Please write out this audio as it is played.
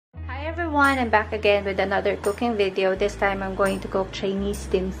everyone, I'm back again with another cooking video. This time I'm going to cook Chinese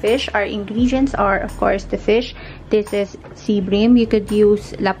steamed fish. Our ingredients are, of course, the fish. This is sea bream. You could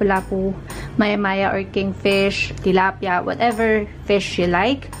use lapu-lapu, maya-maya, or kingfish, tilapia, whatever fish you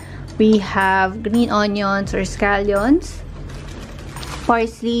like. We have green onions or scallions,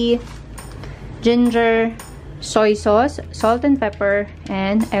 parsley, ginger, soy sauce, salt and pepper,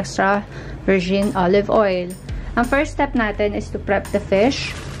 and extra virgin olive oil. Ang first step natin is to prep the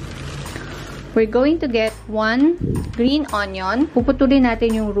fish. We're going to get 1 green onion. Puputulin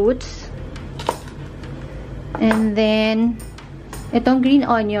natin yung roots. And then, itong green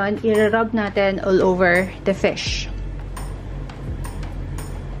onion, i-rub natin all over the fish.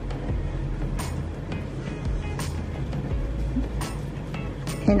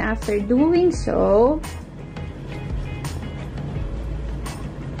 And after doing so,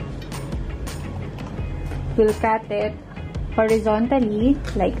 we'll cut it horizontally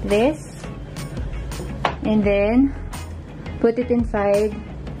like this. And then, put it inside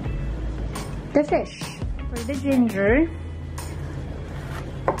the fish. For the ginger,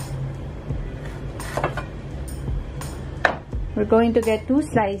 we're going to get 2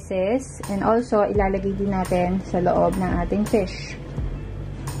 slices and also ilalagay din natin sa loob ng ating fish.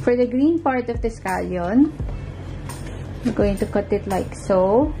 For the green part of the scallion, we're going to cut it like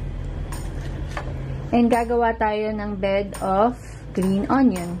so. And gagawa tayo ng bed of green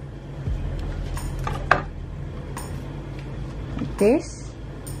onion. This.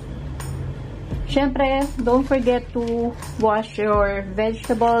 Syempre, don't forget to wash your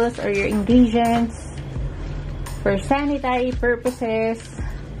vegetables or your ingredients for sanitary purposes.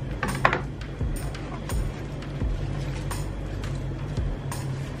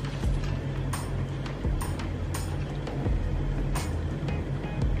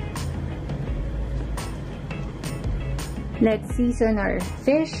 Let's season our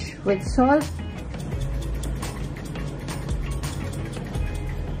fish with salt.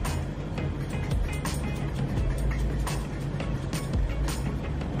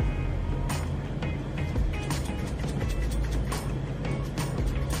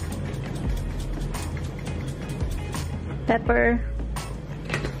 Pepper,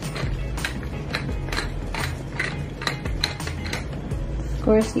 of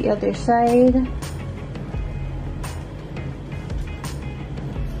course the other side,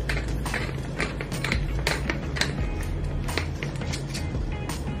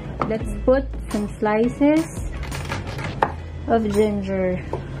 let's put some slices of ginger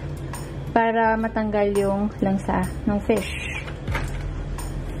para matanggal yung langsa ng fish.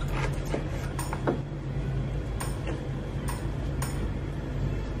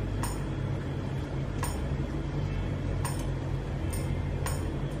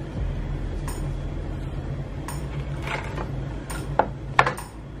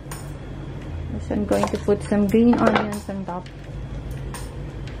 So I'm going to put some green onions on top.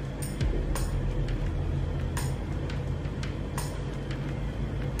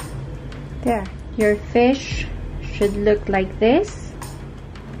 There. Your fish should look like this.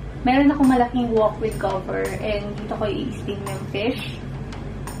 Meron akong malaking wok with cover and dito ko i-steam yung fish.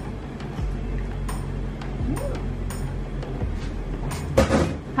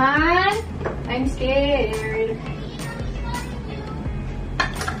 Han! I'm scared.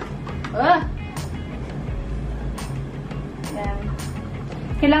 Ah! Yan.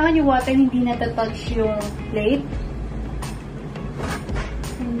 Kailangan yung water hindi natatouch yung plate.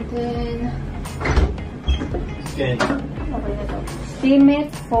 And then, okay na to. Steam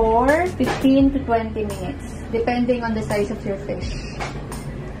it for 15 to 20 minutes. Depending on the size of your fish.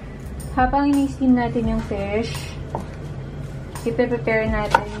 Habang ini-steam natin yung fish, i-prepare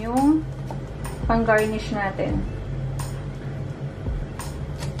natin yung pang-garnish natin.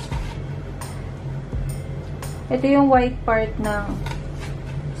 Ito yung white part ng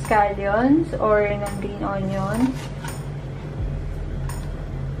scallions or ng green onion.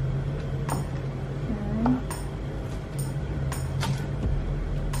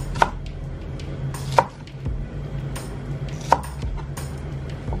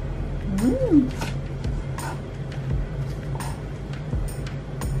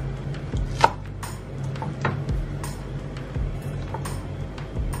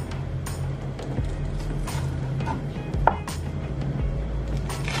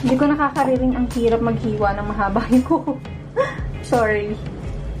 Hindi ko nakakariring ang hirap maghiwa ng mahaba yung kuko. Sorry.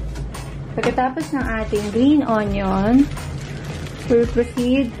 Pagkatapos ng ating green onion, we'll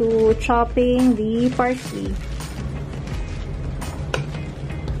proceed to chopping the parsley.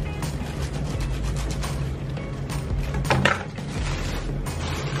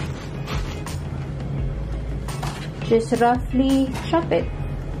 Just roughly chop it.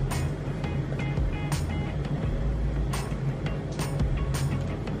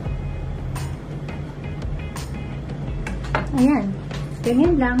 Ayan.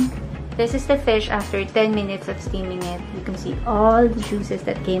 Ganyan lang. This is the fish after 10 minutes of steaming it. You can see all the juices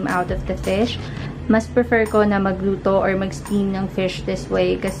that came out of the fish. Mas prefer ko na magluto or mag-steam ng fish this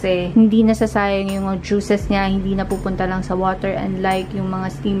way kasi hindi nasasayang yung juices niya, hindi napupunta lang sa water, unlike yung mga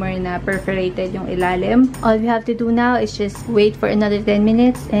steamer na perforated yung ilalim. All you have to do now is just wait for another 10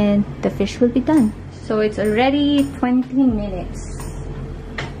 minutes and the fish will be done. So it's already 20 minutes.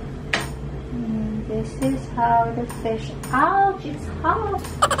 And this is how the fish... Ouch! It's hot!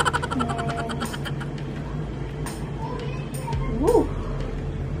 And... Woo!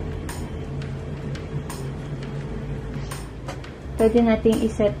 Pwede nating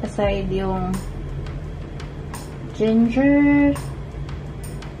iset aside yung ginger.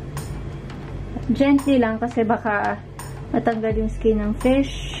 Gently lang kasi baka matanggal yung skin ng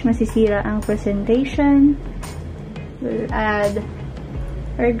fish. Masisira ang presentation. We'll add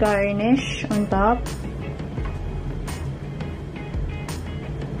our garnish on top.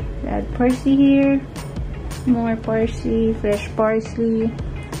 We'll add parsley here. More parsley, fresh parsley.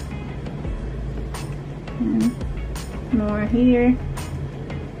 More here.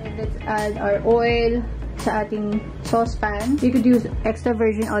 And let's add our oil sa ating saucepan. You could use extra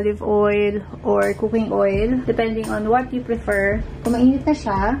virgin olive oil or cooking oil, depending on what you prefer. Kung mainit na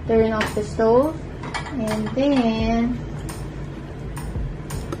siya, turn off the stove. And then,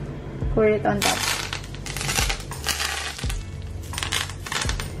 pour it on top.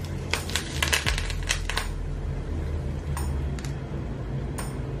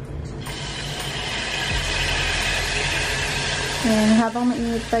 And habang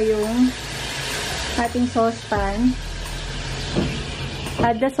mainit pa yung ating saucepan,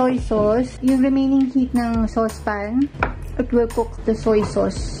 add the soy sauce. Yung remaining heat ng saucepan, it will cook the soy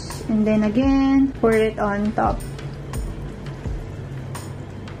sauce. And then again, pour it on top.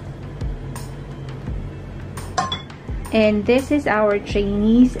 And this is our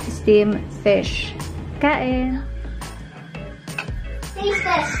Chinese steamed fish. Kain! Taste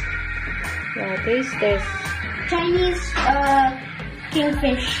this! Yeah, taste this. Chinese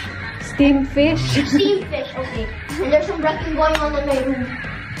kingfish. Steamed fish? Steamed fish, okay. And there's some wrecking going on in my room.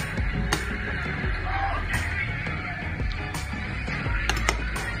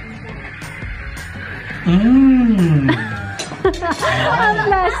 Ang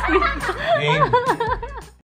plastic.